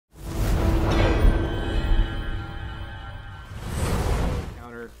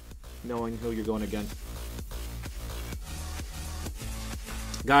knowing who you're going against.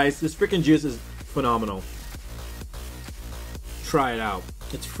 Guys, this freaking juice is phenomenal. Try it out.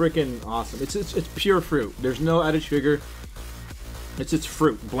 It's freaking awesome. It's pure fruit. There's no added sugar. It's just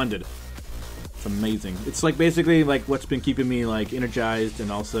fruit blended. It's amazing. It's like basically like what's been keeping me like energized,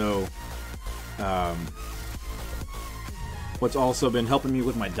 and also what's also been helping me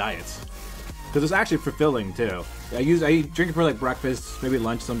with my diets. Because it's actually fulfilling too. I drink it for like breakfast, maybe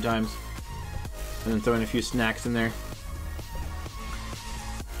lunch sometimes, and then throw in a few snacks in there.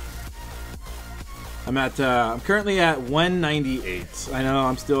 I'm currently at 198. I know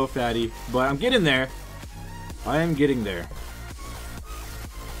I'm still a fatty, but I'm getting there. I am getting there.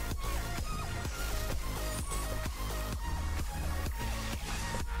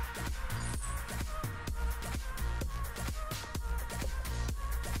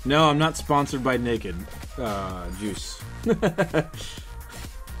 No, I'm not sponsored by Naked Juice.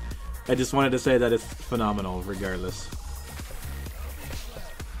 I just wanted to say that it's phenomenal regardless.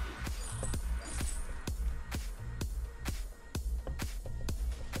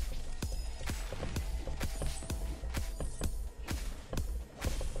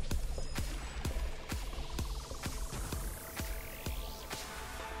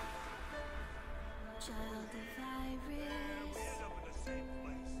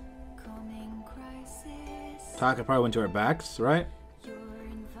 Taka probably went to our backs, right?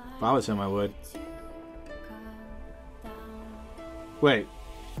 If I was him, I would. Wait.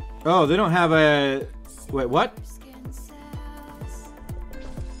 Oh, they don't have a... Wait, what?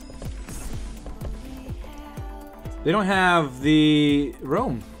 They don't have the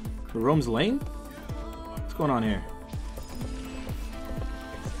Rome. The Rome's lane? What's going on here?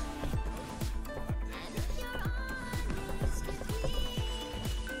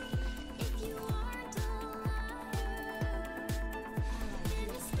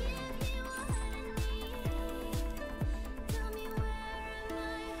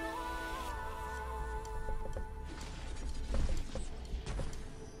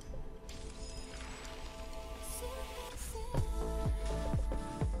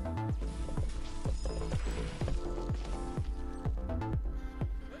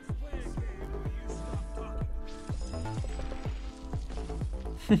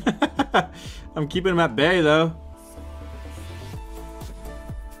 I'm keeping him at bay though.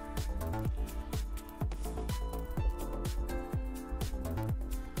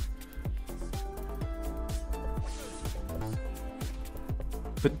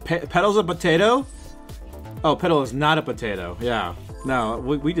 Pedal's a potato? Oh, Pedal is not a potato. Yeah. No,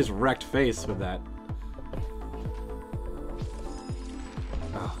 we just wrecked face with that.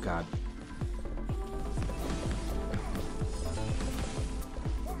 Oh, God.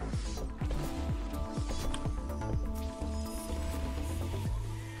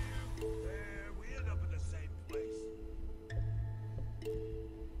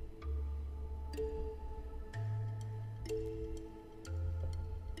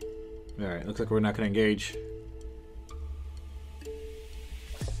 Alright, looks like we're not going to engage.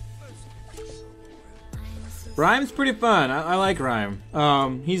 Reim's pretty fun. I like Reim.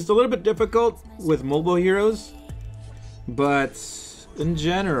 He's a little bit difficult with mobile heroes, but in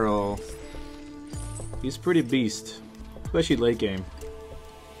general, he's pretty beast, especially late game.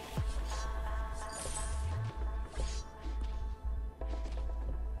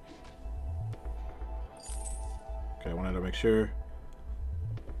 Okay, I wanted to make sure.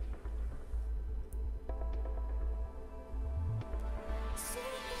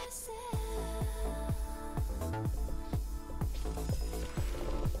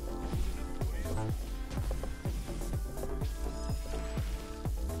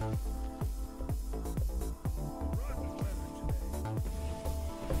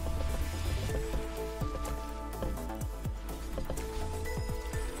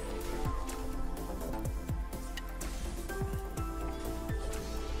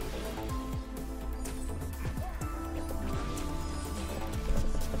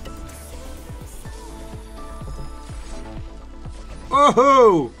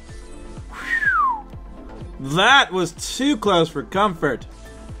 Oh! That was too close for comfort.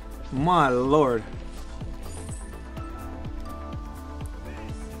 My lord.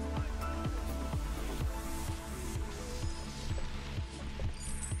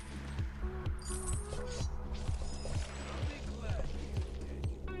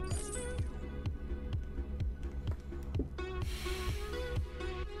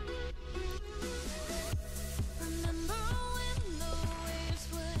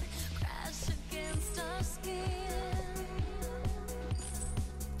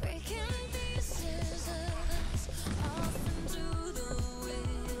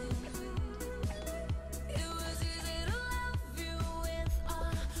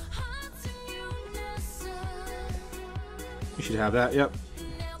 You should have that, yep.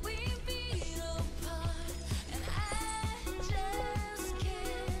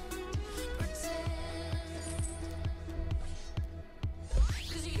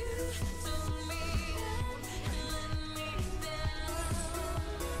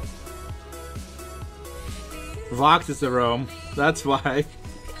 Vox is the Rome. That's why.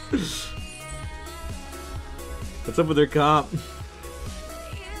 What's up with their comp?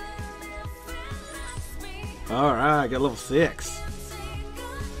 Alright, got level 6.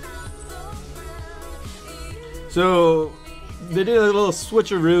 So, they did a little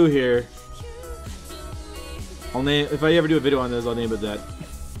switcheroo here. I'll name, if I ever do a video on this, I'll name it that.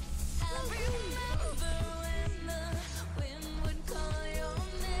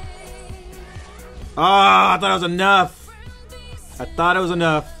 Ah, I thought it was enough. I thought it was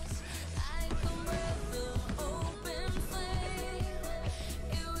enough.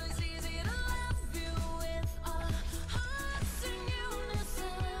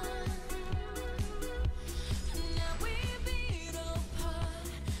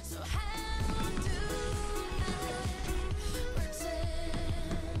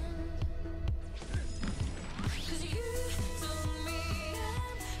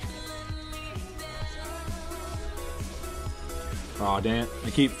 Aw, damn it.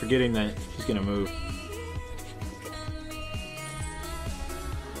 I keep forgetting that he's gonna move.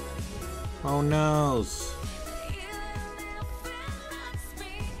 Oh no.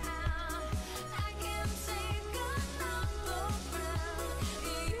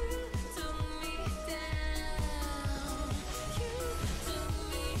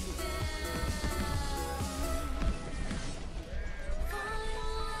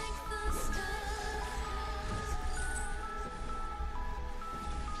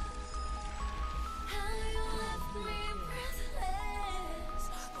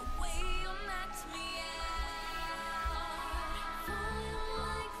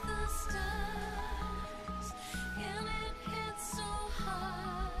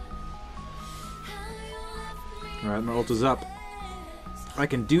 Alright, my ult is up. I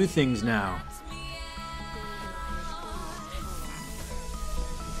can do things now.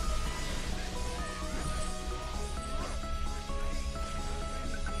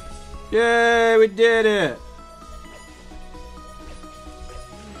 Yay, we did it!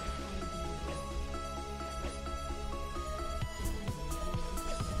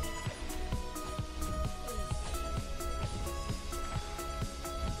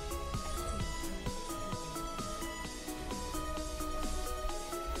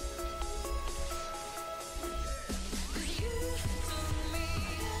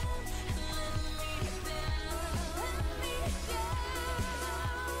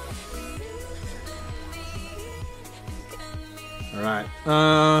 Alright,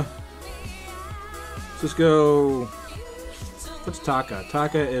 let's just go... What's Taka?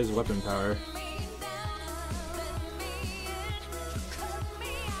 Taka is weapon power.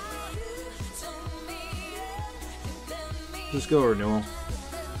 Just go renewal.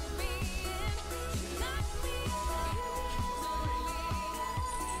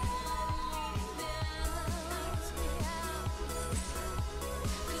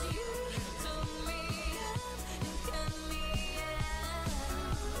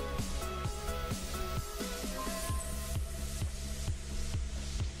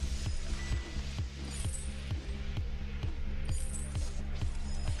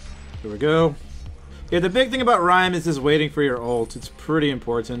 There we go. Yeah, the big thing about Reim is just waiting for your ult. It's pretty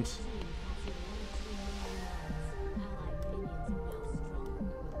important.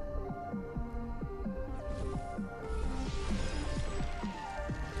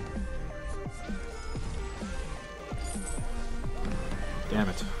 Damn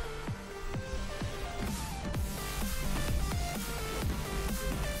it.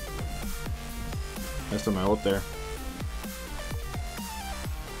 Messed up my ult there.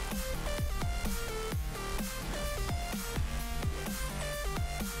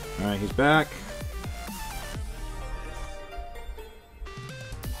 Alright, he's back.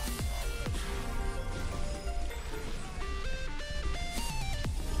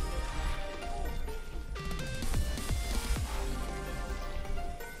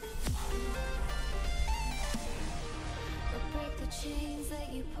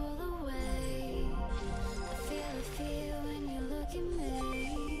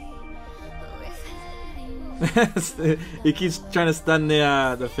 He keeps trying to stun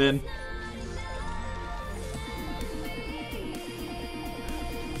the Finn.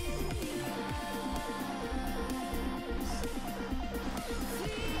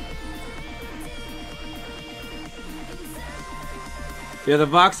 Yeah, the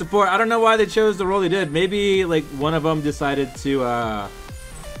Vox support. I don't know why they chose the role they did. Maybe like one of them decided to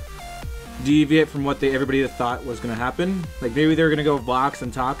deviate from what everybody thought was gonna happen. Like maybe they were gonna go Vox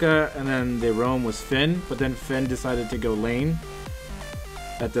and Taka, and then the Rome was Finn, but then Finn decided to go Lane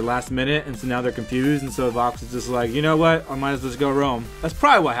at the last minute, and so now they're confused, and so Vox is just like, you know what? I might as well just go Rome. That's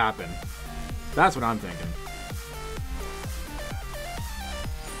probably what happened. That's what I'm thinking.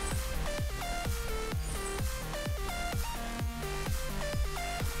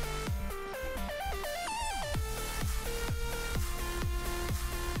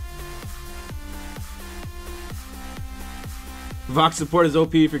 Vox support is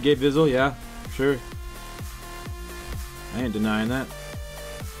OP for Gate Visual, yeah, sure. I ain't denying that.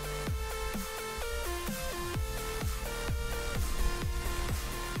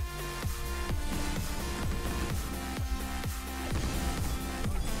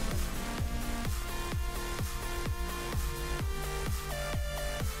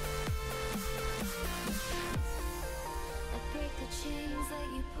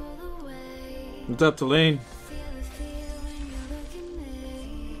 What's up, Tulane?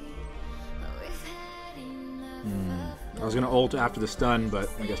 I was gonna ult after the stun, but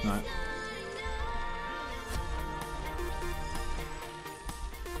I guess not.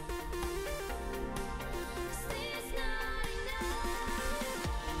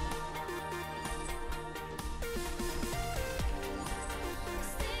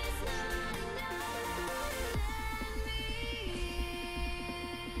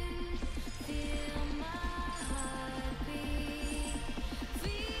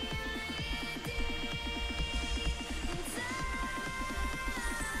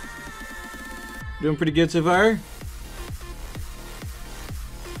 Doing pretty good so far.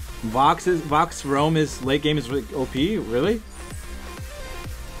 Vox Rome is late game is really OP, really?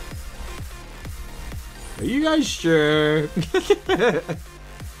 Are you guys sure? The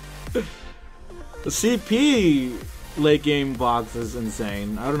CP late game Vox is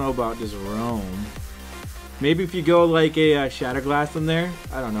insane. I don't know about just Rome. Maybe if you go like a Shatterglass in there,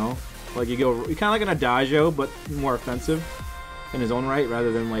 I don't know. Like you kind of like an Adagio, but more offensive in his own right,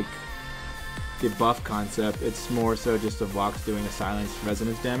 rather than like the buff concept. It's more so just a Vox doing a silence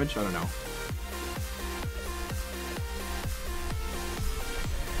resonance damage. I don't know.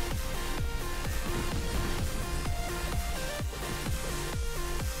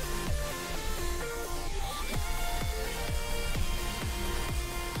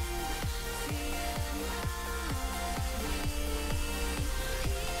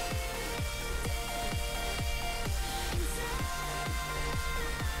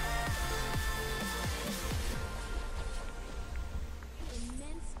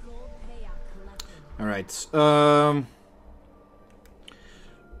 Alright,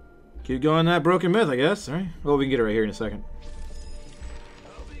 keep going that broken myth, I guess. Alright, well, we can get it right here in a second.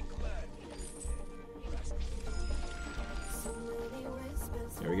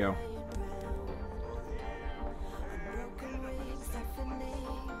 There we go.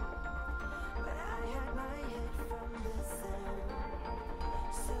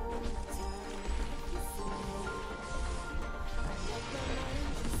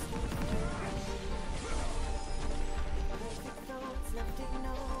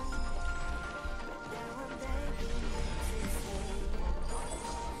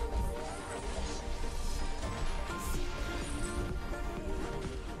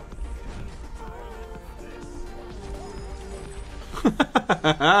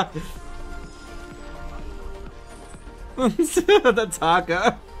 The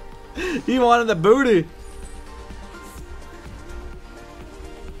Taka. He wanted the booty.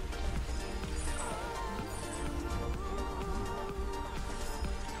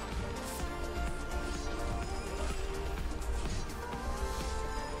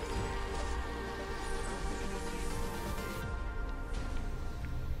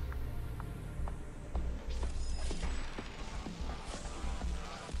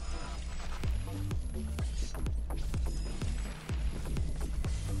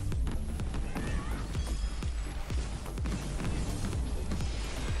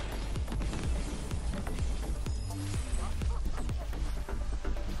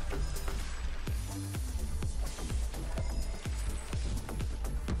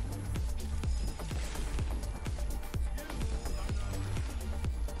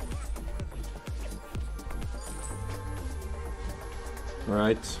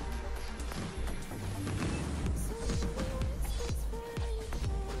 Right.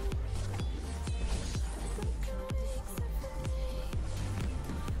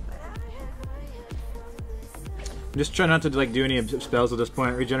 I'm just trying not to like do any spells at this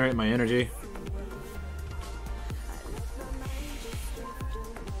point. Regenerate my energy.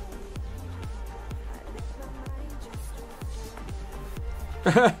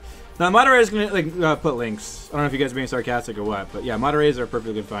 Now, moderators gonna like put links. I don't know if you guys are being sarcastic or what, but yeah, moderators are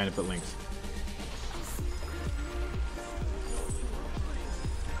perfectly fine to put links.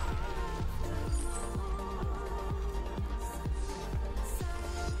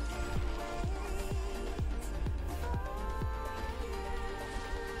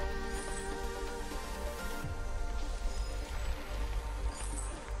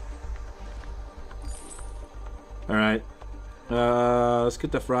 All right. Let's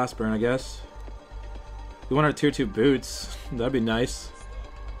get the Frostburn, I guess. We want our tier 2 boots. That'd be nice.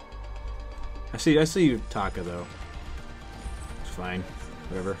 I see you, Taka, though. It's fine.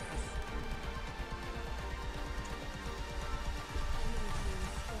 Whatever.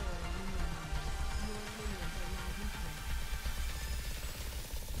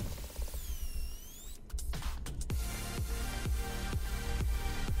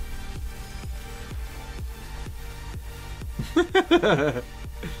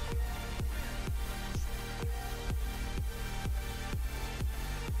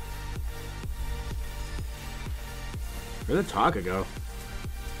 Where'd the Taka go?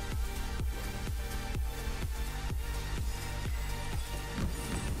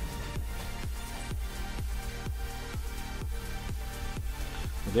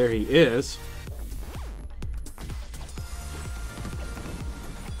 Well, there he is.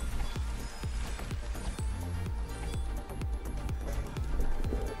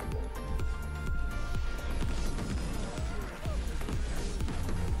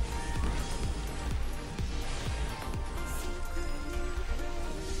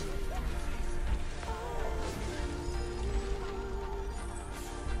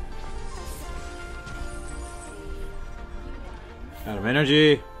 Out of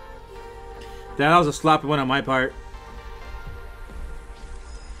energy. That was a sloppy one on my part.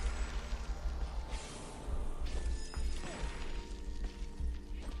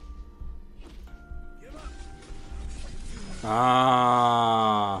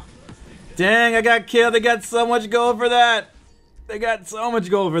 Ah. Dang, I got killed. They got so much gold for that. They got so much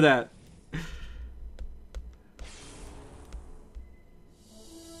gold for that.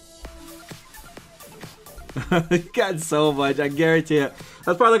 You got so much, I guarantee it.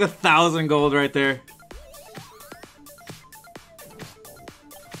 That's probably like 1,000 gold right there.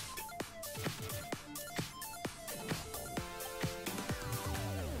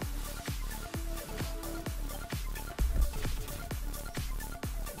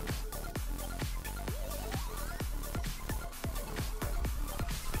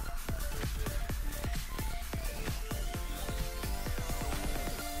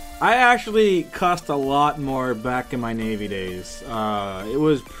 I actually cussed a lot more back in my Navy days. It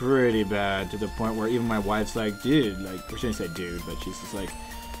was pretty bad to the point where even my wife's like, dude, like, I shouldn't say dude, but she's just like,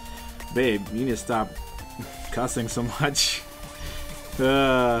 babe, you need to stop cussing so much.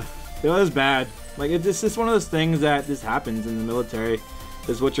 It was bad. Like, it's just one of those things that just happens in the military.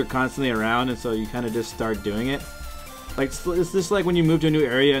 Is what you're constantly around, and so you kind of just start doing it. Like, it's just like when you move to a new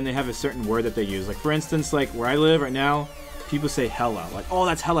area and they have a certain word that they use. Like, for instance, like where I live right now, people say hella, like, oh,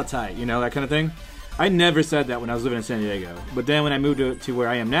 that's hella tight, you know, that kind of thing. I never said that when I was living in San Diego. But then when I moved to where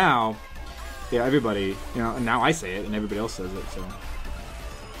I am now, yeah, everybody, you know, now I say it and everybody else says it, so.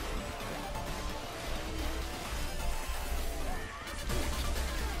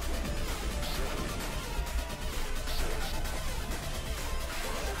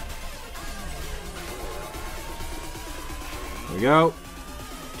 There we go.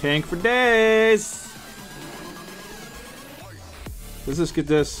 Tank for days. Let's just get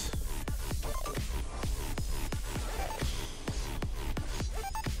this.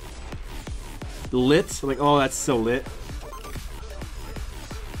 Lit? Like, oh, that's so lit.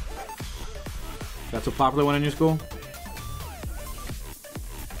 That's a popular one in your school?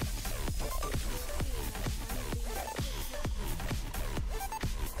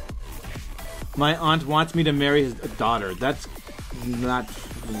 My aunt wants me to marry his daughter. That's not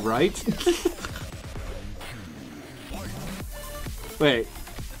right. Wait,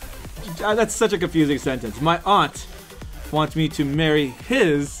 that's such a confusing sentence. My aunt wants me to marry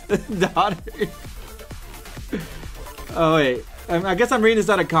his daughter. Oh wait, I guess I'm reading this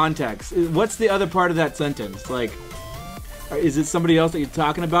out of context. What's the other part of that sentence? Like, is it somebody else that you're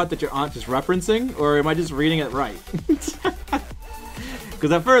talking about that your aunt is referencing, or am I just reading it right?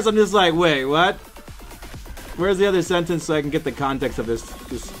 Because at first I'm just like, wait, what? Where's the other sentence so I can get the context of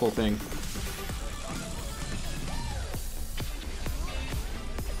this whole thing?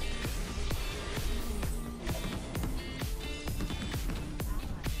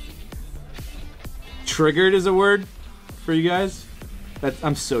 Triggered is a word for you guys?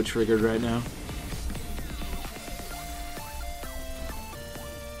 I'm so triggered right now.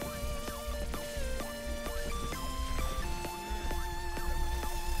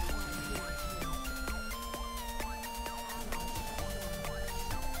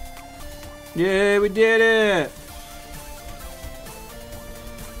 Yeah, we did it!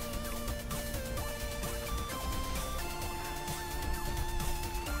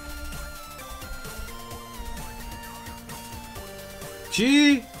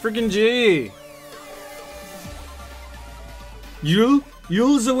 G! Freaking G! Yul?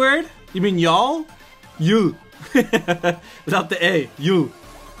 Yul's the word? You mean y'all? Yul. Without the A. Yul.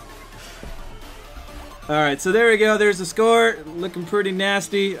 Alright, so there we go. There's the score. Looking pretty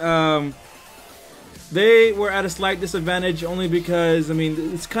nasty. They were at a slight disadvantage only because, I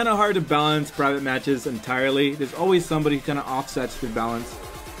mean, it's kind of hard to balance private matches entirely. There's always somebody who kind of offsets the balance.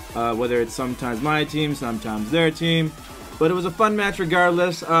 Whether it's sometimes my team, sometimes their team. But it was a fun match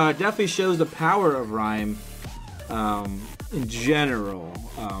regardless. Definitely shows the power of Reim in general.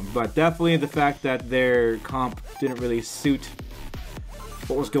 But definitely the fact that their comp didn't really suit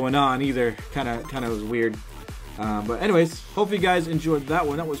what was going on either. Kind of was weird. But anyways, hope you guys enjoyed that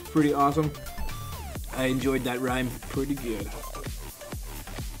one. That was pretty awesome. I enjoyed that Reim pretty good.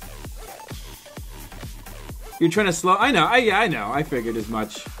 You're trying to slow. I know. I know. I figured as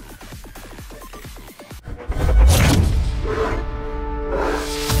much.